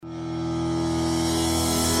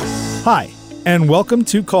Hi, and welcome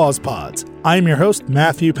to Cause Pods. I am your host,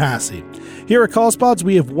 Matthew Passy. Here at Cause Pods,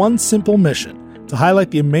 we have one simple mission: to highlight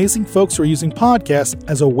the amazing folks who are using podcasts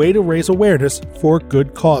as a way to raise awareness for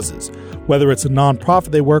good causes. Whether it's a nonprofit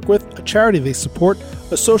they work with, a charity they support,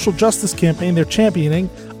 a social justice campaign they're championing,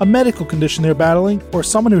 a medical condition they're battling, or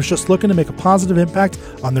someone who's just looking to make a positive impact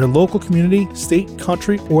on their local community, state,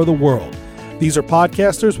 country, or the world. These are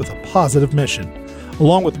podcasters with a positive mission.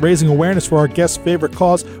 Along with raising awareness for our guests' favorite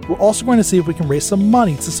cause, we're also going to see if we can raise some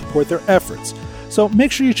money to support their efforts. So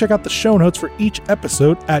make sure you check out the show notes for each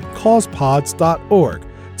episode at causepods.org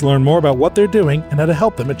to learn more about what they're doing and how to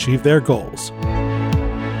help them achieve their goals.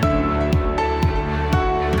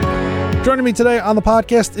 Joining me today on the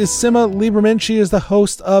podcast is Sima Lieberman. She is the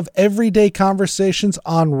host of Everyday Conversations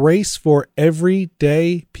on Race for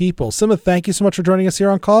Everyday People. Sima, thank you so much for joining us here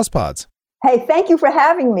on Cause Pods. Hey, thank you for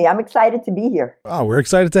having me. I'm excited to be here. Oh, we're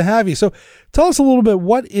excited to have you. So tell us a little bit,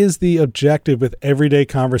 what is the objective with Everyday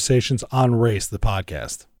Conversations on Race, the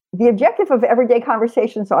podcast? The objective of Everyday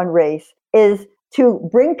Conversations on Race is to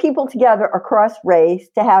bring people together across race,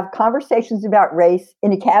 to have conversations about race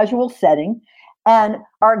in a casual setting. And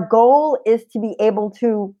our goal is to be able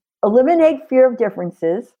to eliminate fear of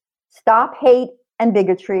differences, stop hate and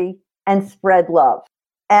bigotry, and spread love.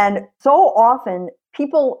 And so often,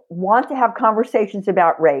 people want to have conversations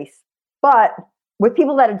about race, but with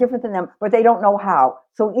people that are different than them, but they don't know how.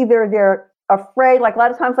 So either they're afraid, like a lot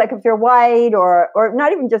of times, like if they're white or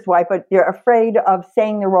not even just white, but they're afraid of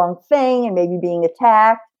saying the wrong thing and maybe being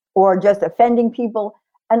attacked or just offending people.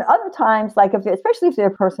 And other times, like especially if they're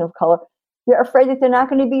a person of color, they're afraid that they're not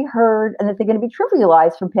going to be heard and that they're going to be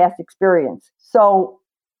trivialized from past experience. So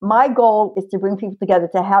my goal is to bring people together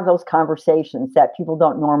to have those conversations that people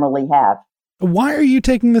don't normally have. Why are you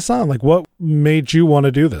taking this on? Like, what made you want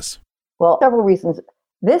to do this? Well, several reasons.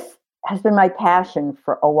 This has been my passion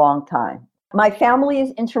for a long time. My family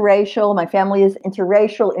is interracial. My family is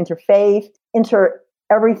interracial, interfaith,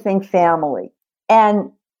 inter-everything family.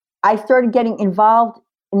 And I started getting involved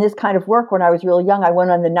in this kind of work when I was really young. I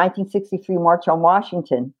went on the 1963 March on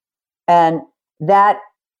Washington, and that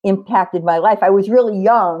impacted my life. I was really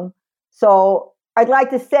young, so I'd like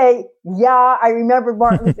to say, yeah, I remember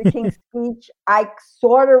Martin Luther King's speech. I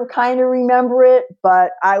sort of kind of remember it,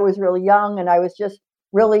 but I was really young and I was just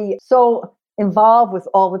really so involved with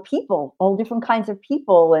all the people, all different kinds of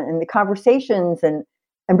people and the conversations and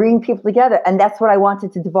bringing people together. And that's what I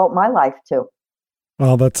wanted to devote my life to.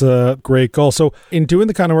 Well, that's a great goal. So in doing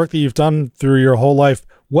the kind of work that you've done through your whole life,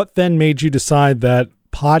 what then made you decide that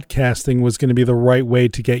podcasting was going to be the right way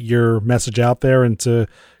to get your message out there and to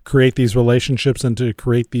create these relationships and to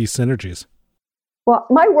create these synergies? Well,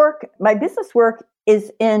 my business work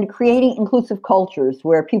is in creating inclusive cultures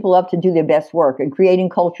where people love to do their best work and creating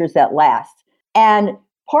cultures that last. And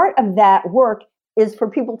part of that work is for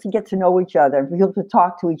people to get to know each other, for people to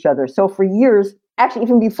talk to each other. So for years, actually,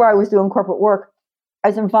 even before I was doing corporate work, I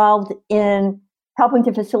was involved in helping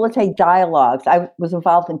to facilitate dialogues. I was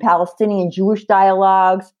involved in Palestinian-Jewish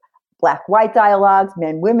dialogues, Black-white dialogues,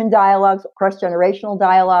 men-women dialogues, cross-generational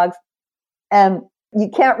dialogues. And you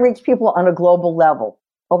can't reach people on a global level,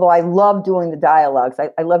 although I love doing the dialogues.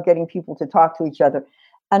 I love getting people to talk to each other.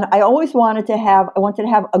 And I always wanted to have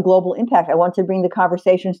a global impact. I wanted to bring the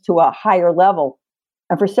conversations to a higher level.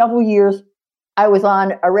 And for several years, I was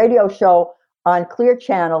on a radio show on Clear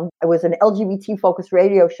Channel. It was an LGBT-focused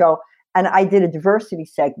radio show, and I did a diversity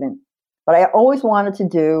segment. But I always wanted to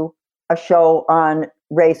do a show on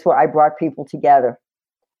race where I brought people together.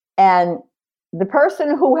 And the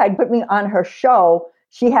person who had put me on her show,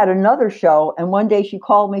 she had another show. And one day she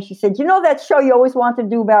called me. She said, "You know that show you always wanted to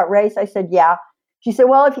do about race?" I said, "Yeah." She said,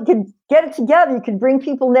 "Well, if you could get it together, you could bring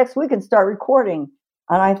people next week and start recording."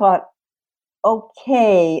 And I thought,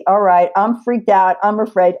 okay, all right, I'm freaked out. I'm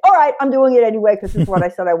afraid. All right, I'm doing it anyway because this is what I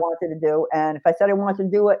said I wanted to do. And if I said I wanted to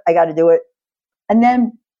do it, I got to do it. And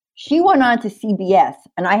then she went on to CBS,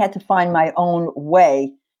 and I had to find my own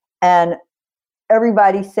way. And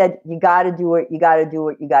everybody said, "You got to do it. You got to do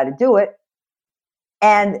it. You got to do it."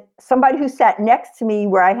 And somebody who sat next to me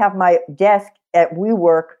where I have my desk at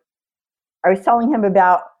WeWork, I was telling him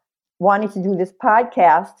about wanting to do this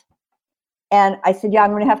podcast. And I said, "Yeah,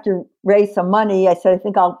 I'm going to have to raise some money." I said, "I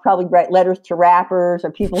think I'll probably write letters to rappers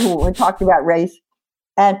or people who were talking about race."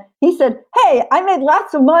 And he said, "Hey, I made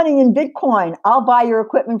lots of money in Bitcoin. I'll buy your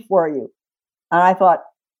equipment for you." And I thought,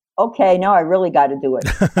 okay, now I really got to do it.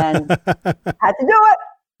 And had to do it.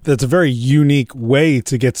 That's a very unique way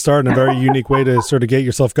to get started, and a very unique way to sort of get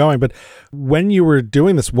yourself going. But when you were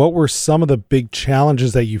doing this, what were some of the big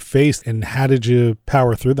challenges that you faced, and how did you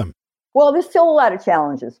power through them? Well, there's still a lot of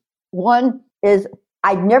challenges. One is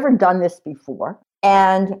I'd never done this before.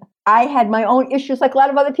 And I had my own issues. Like a lot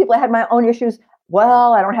of other people, I had my own issues.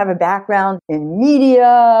 Well, I don't have a background in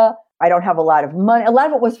media. I don't have a lot of money. A lot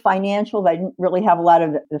of it was financial. I didn't really have a lot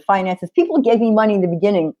of the finances. People gave me money in the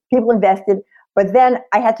beginning. People invested. But then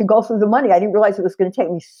I had to go through the money. I didn't realize it was going to take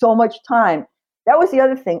me so much time. That was the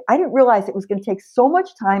other thing. I didn't realize it was going to take so much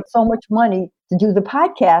time, so much money to do the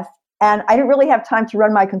podcast. And I didn't really have time to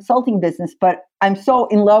run my consulting business, but I'm so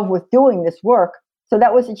in love with doing this work. So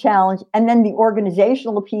that was a challenge. And then the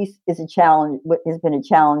organizational piece is a challenge, has been a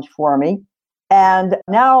challenge for me. And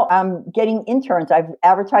now I'm getting interns. I've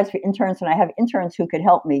advertised for interns and I have interns who could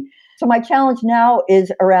help me. So my challenge now is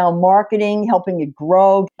around marketing, helping it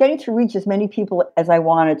grow, getting to reach as many people as I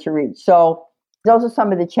wanted to reach. So those are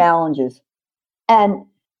some of the challenges. And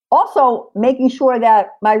also making sure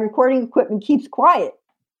that my recording equipment keeps quiet,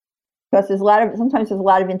 because sometimes there's a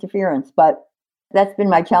lot of interference, but that's been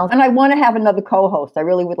my challenge. And I want to have another co-host. I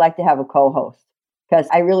really would like to have a co-host because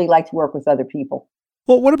I really like to work with other people.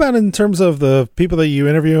 Well, what about in terms of the people that you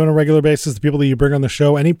interview on a regular basis, the people that you bring on the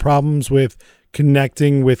show? Any problems with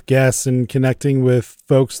connecting with guests and connecting with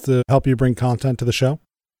folks to help you bring content to the show?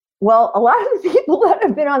 Well, a lot of the people that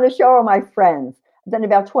have been on the show are my friends. I've done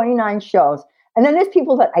about 29 shows. And then there's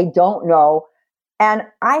people that I don't know. And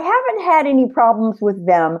I haven't had any problems with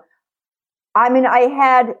them. I mean, I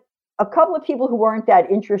had a couple of people who weren't that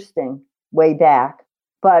interesting way back.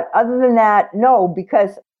 But other than that, no,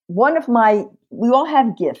 because we all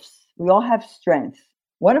have gifts. We all have strengths.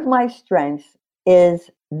 One of my strengths is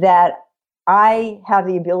that I have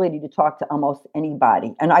the ability to talk to almost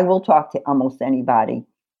anybody, and I will talk to almost anybody.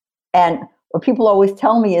 And what people always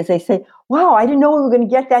tell me is they say, wow, I didn't know we were going to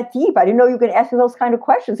get that deep. I didn't know you were going to ask me those kind of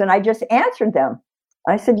questions. And I just answered them.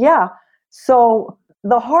 I said, yeah. So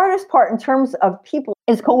the hardest part in terms of people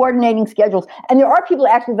is coordinating schedules. And there are people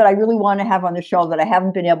actually that I really want to have on the show that I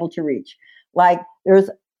haven't been able to reach. Like there's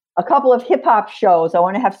a couple of hip hop shows. I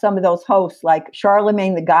want to have some of those hosts like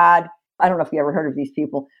Charlemagne the God. I don't know if you ever heard of these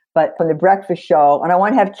people, but from The Breakfast Show. And I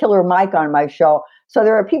want to have Killer Mike on my show. So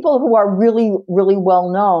there are people who are really, really well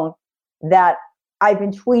known that I've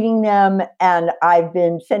been tweeting them and I've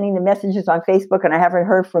been sending the messages on Facebook, and I haven't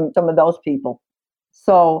heard from some of those people.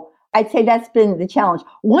 So I'd say that's been the challenge.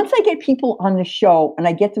 Once I get people on the show and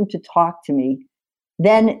I get them to talk to me,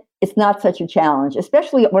 then it's not such a challenge.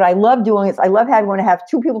 Especially what I love doing is I love having to have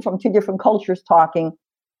two people from two different cultures talking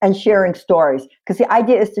and sharing stories. Because the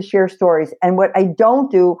idea is to share stories. And what I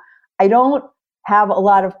don't do, I don't have a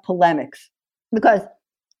lot of polemics, because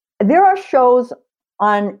there are shows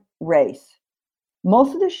on race.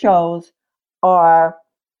 Most of the shows are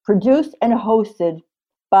produced and hosted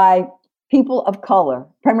by people of color,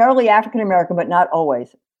 primarily African American, but not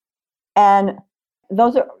always. And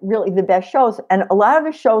those are really the best shows. And a lot of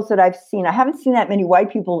the shows that I've seen, I haven't seen that many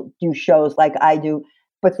white people do shows like I do,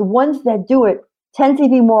 but the ones that do it tend to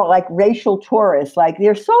be more like racial tourists. Like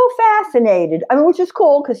they're so fascinated, I mean, which is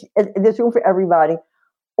cool because there's room for everybody.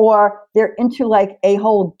 Or they're into like a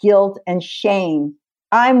whole guilt and shame.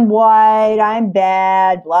 I'm white, I'm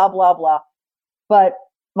bad, blah, blah, blah. But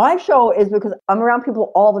my show is because I'm around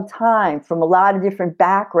people all the time from a lot of different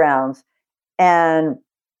backgrounds. And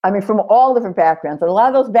I mean, from all different backgrounds. And a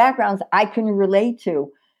lot of those backgrounds I can relate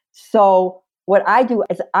to. So what I do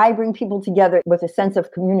is I bring people together with a sense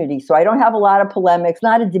of community. So I don't have a lot of polemics,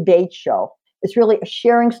 not a debate show. It's really a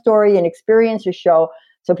sharing story and experiences show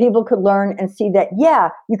so people could learn and see that, yeah,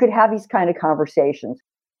 you could have these kind of conversations.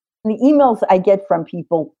 The emails I get from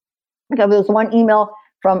people, there was one email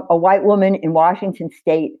from a white woman in Washington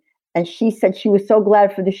State, and she said she was so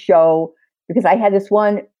glad for the show because I had this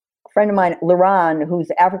one friend of mine, Laron, who's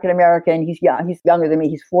African American. He's young, he's younger than me,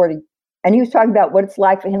 he's 40. And he was talking about what it's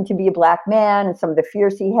like for him to be a black man and some of the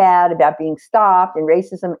fears he had about being stopped and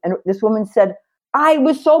racism. And this woman said, I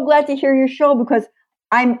was so glad to hear your show because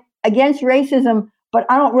I'm against racism, but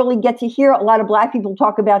I don't really get to hear a lot of black people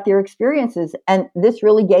talk about their experiences. And this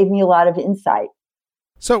really gave me a lot of insight.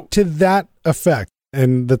 So to that effect,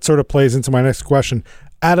 and that sort of plays into my next question,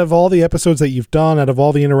 out of all the episodes that you've done, out of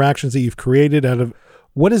all the interactions that you've created, out of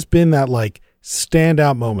what has been that like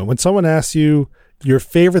standout moment when someone asks you your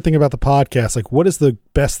favorite thing about the podcast, like what is the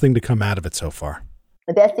best thing to come out of it so far?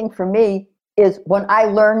 The best thing for me is when I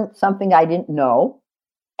learn something I didn't know.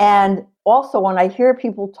 And also when I hear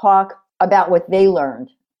people talk about what they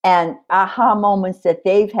learned and aha moments that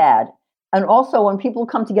they've had. And also when people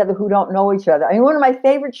come together who don't know each other. I mean, one of my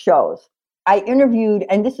favorite shows, I interviewed,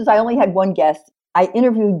 and I only had one guest. I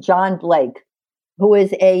interviewed John Blake, who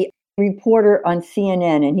is a reporter on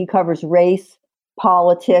CNN, and he covers race,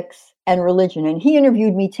 politics, and religion. And he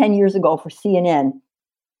interviewed me 10 years ago for CNN.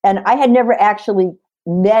 And I had never actually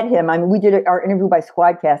met him. I mean, we did our interview by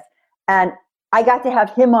Squadcast, and I got to have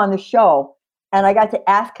him on the show. And I got to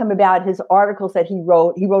ask him about his articles that he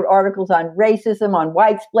wrote. He wrote articles on racism, on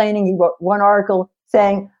white-splaining. He wrote one article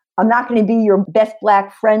saying, I'm not going to be your best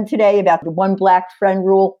black friend today, about the one black friend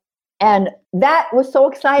rule. And that was so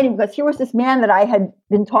exciting because here was this man that I had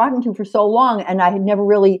been talking to for so long, and I had never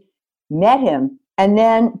really met him. And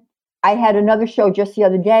then I had another show just the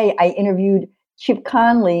other day. I interviewed Chip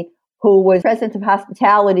Conley, who was president of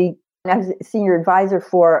hospitality, and I was a senior advisor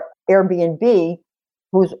for Airbnb,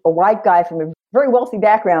 who's a white guy from a very wealthy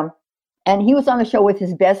background. And he was on the show with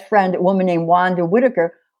his best friend, a woman named Wanda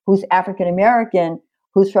Whitaker, who's African-American,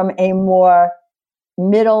 who's from a more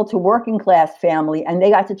middle to working class family. And they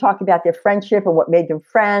got to talk about their friendship and what made them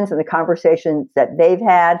friends and the conversations that they've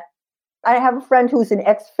had. I have a friend who's an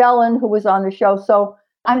ex-felon who was on the show. So,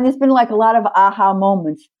 I mean, there's been like a lot of aha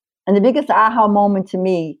moments. And the biggest aha moment to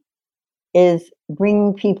me is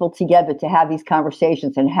bringing people together to have these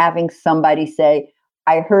conversations and having somebody say,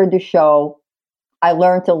 I heard the show, I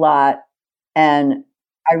learned a lot, and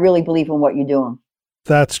I really believe in what you're doing.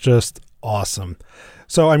 That's just awesome.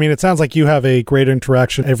 So, I mean, it sounds like you have a great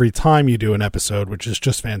interaction every time you do an episode, which is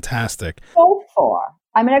just fantastic. So far.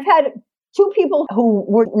 I mean, I've had two people who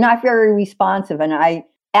were not very responsive, and I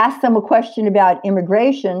asked them a question about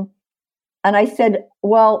immigration, and I said,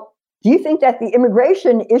 well, do you think that the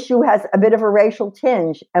immigration issue has a bit of a racial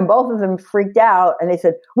tinge? And both of them freaked out, and they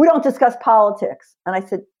said, we don't discuss politics. And I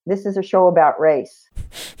said, this is a show about race.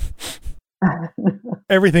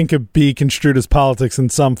 Everything could be construed as politics in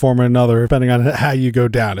some form or another, depending on how you go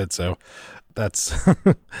down it. So that's,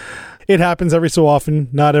 it happens every so often.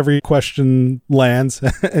 Not every question lands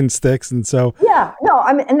and sticks. And so, yeah, no,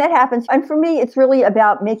 I mean, and that happens. And for me, it's really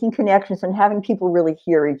about making connections and having people really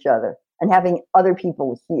hear each other and having other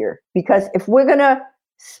people hear. Because if we're going to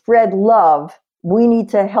spread love, we need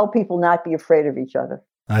to help people not be afraid of each other.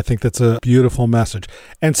 I think that's a beautiful message.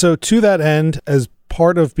 And so to that end, as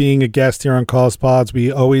part of being a guest here on CausePods, we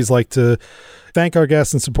always like to thank our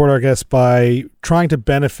guests and support our guests by trying to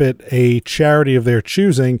benefit a charity of their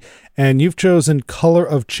choosing. And you've chosen Color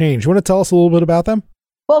of Change. You want to tell us a little bit about them?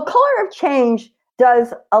 Well, Color of Change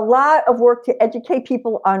does a lot of work to educate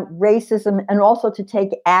people on racism and also to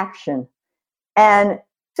take action. And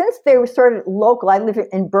since they were started local, I live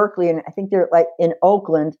in Berkeley, and I think they're like in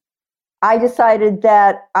Oakland. I decided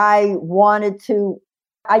that I wanted to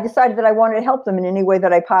help them in any way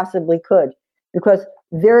that I possibly could, because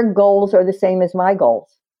their goals are the same as my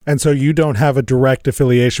goals. And so you don't have a direct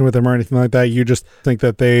affiliation with them or anything like that. You just think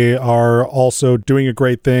that they are also doing a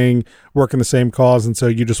great thing, working the same cause. And so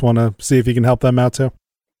you just want to see if you can help them out too?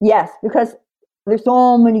 Yes, because there's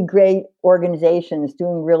so many great organizations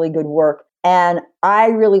doing really good work. And I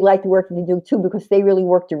really like the work that they do too, because they really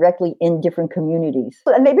work directly in different communities.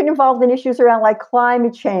 And they've been involved in issues around like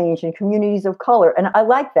climate change and communities of color. And I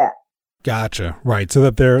like that. Gotcha. Right. So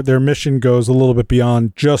that their mission goes a little bit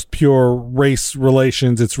beyond just pure race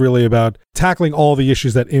relations. It's really about tackling all the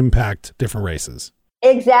issues that impact different races.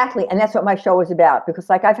 Exactly. And that's what my show is about, because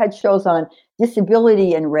like I've had shows on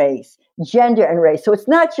disability and race, gender and race. So it's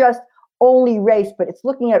not just only race, but it's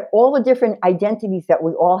looking at all the different identities that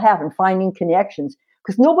we all have and finding connections,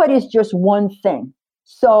 because nobody is just one thing.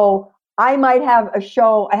 So I might have a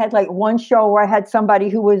show. I had like one show where I had somebody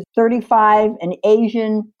who was 35, an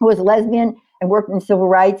Asian, who was lesbian and worked in the civil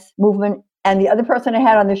rights movement. And the other person I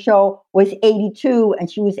had on the show was 82,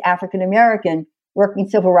 and she was African American, working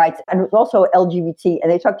civil rights, and was also LGBT.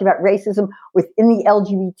 And they talked about racism within the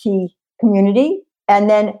LGBT community and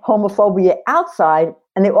then homophobia outside.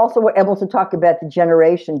 And they also were able to talk about the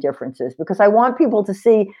generation differences, because I want people to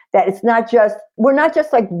see that we're not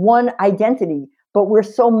just like one identity, but we're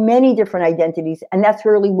so many different identities. And that's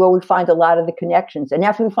really where we find a lot of the connections. And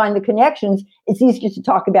after we find the connections, it's easier to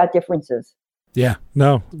talk about differences. Yeah,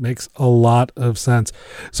 no, it makes a lot of sense.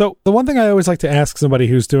 So the one thing I always like to ask somebody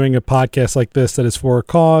who's doing a podcast like this that is for a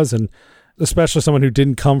cause, and especially someone who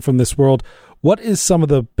didn't come from this world, what is some of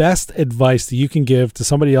the best advice that you can give to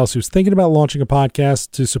somebody else who's thinking about launching a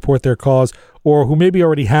podcast to support their cause, or who maybe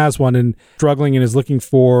already has one and struggling and is looking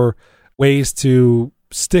for ways to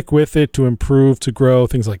stick with it, to improve, to grow,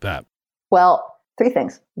 things like that? Well, three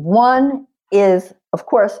things. One is, of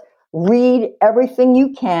course, read everything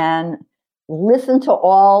you can, listen to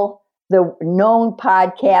all the known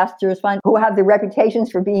podcasters who have the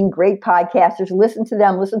reputations for being great podcasters. Listen to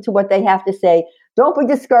them, listen to what they have to say. Don't be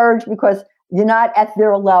discouraged because you're not at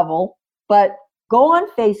their level, but go on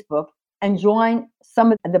Facebook and join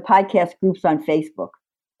some of the podcast groups on Facebook.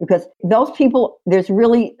 because those people, there's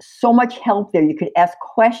really so much help there. You could ask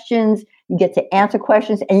questions, you get to answer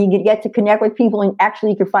questions, and you get to connect with people, and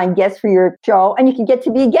actually you can find guests for your show, and you can get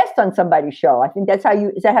to be a guest on somebody's show. I think is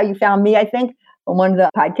that how you found me, I think, on one of the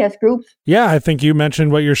podcast groups? Yeah, I think you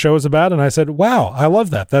mentioned what your show is about, and I said, wow, I love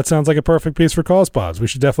that. That sounds like a perfect piece for CausePods. We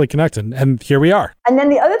should definitely connect, and here we are. And then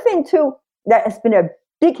the other thing, too, that has been a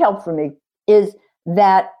big help for me is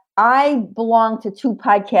that I belong to 2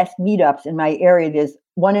 podcast meetups in my area. There's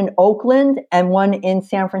one in Oakland and one in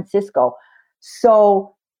San Francisco.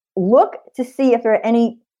 So look to see if there are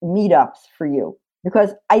any meetups for you,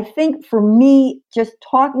 because I think for me, just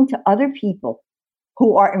talking to other people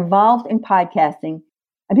who are involved in podcasting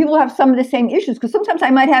and people who have some of the same issues, because sometimes I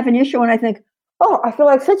might have an issue and I think, oh, I feel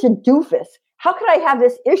like such a doofus. How could I have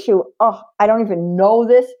this issue? Oh, I don't even know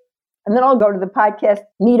this. And then I'll go to the podcast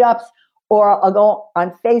meetups, or I'll go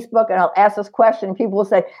on Facebook and I'll ask this question, and people will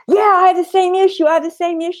say, yeah, I have the same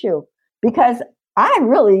issue. Because I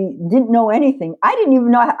really didn't know anything. I didn't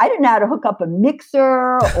know how to hook up a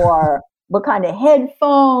mixer or what kind of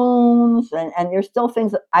headphones. And there's still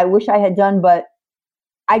things that I wish I had done. But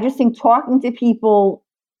I just think talking to people,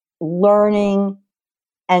 learning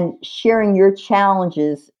and sharing your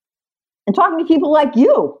challenges, and talking to people like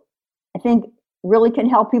you, I think really can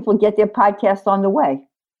help people get their podcast on the way.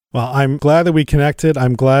 Well, I'm glad that we connected.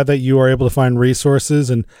 I'm glad that you are able to find resources,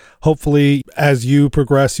 and hopefully as you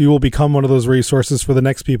progress, you will become one of those resources for the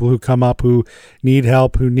next people who come up, who need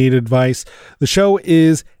help, who need advice. The show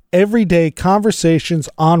is Everyday Conversations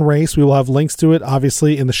on Race. We will have links to it,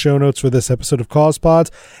 obviously, in the show notes for this episode of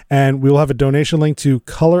CausePods, and we will have a donation link to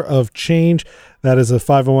Color of Change. That is a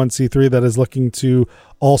 501c3 that is looking to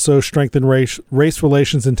also strengthen race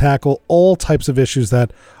relations and tackle all types of issues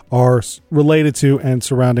that are related to and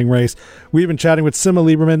surrounding race. We've been chatting with Sima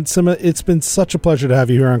Lieberman. Sima, it's been such a pleasure to have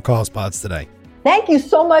you here on CausePods today. Thank you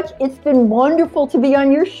so much. It's been wonderful to be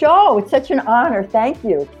on your show. It's such an honor. Thank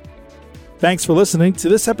you. Thanks for listening to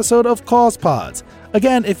this episode of CausePods.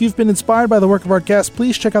 Again, if you've been inspired by the work of our guests,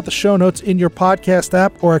 please check out the show notes in your podcast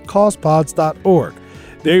app or at causepods.org.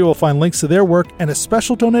 There you will find links to their work and a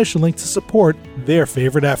special donation link to support their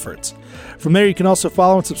favorite efforts. From there, you can also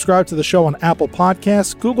follow and subscribe to the show on Apple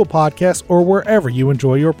Podcasts, Google Podcasts, or wherever you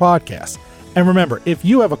enjoy your podcasts. And remember, if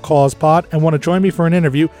you have a CausePod and want to join me for an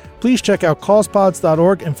interview, please check out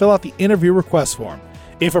causepods.org and fill out the interview request form.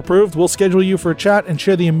 If approved, we'll schedule you for a chat and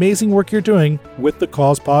share the amazing work you're doing with the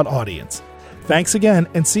CausePod audience. Thanks again,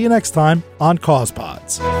 and see you next time on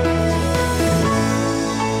CausePods.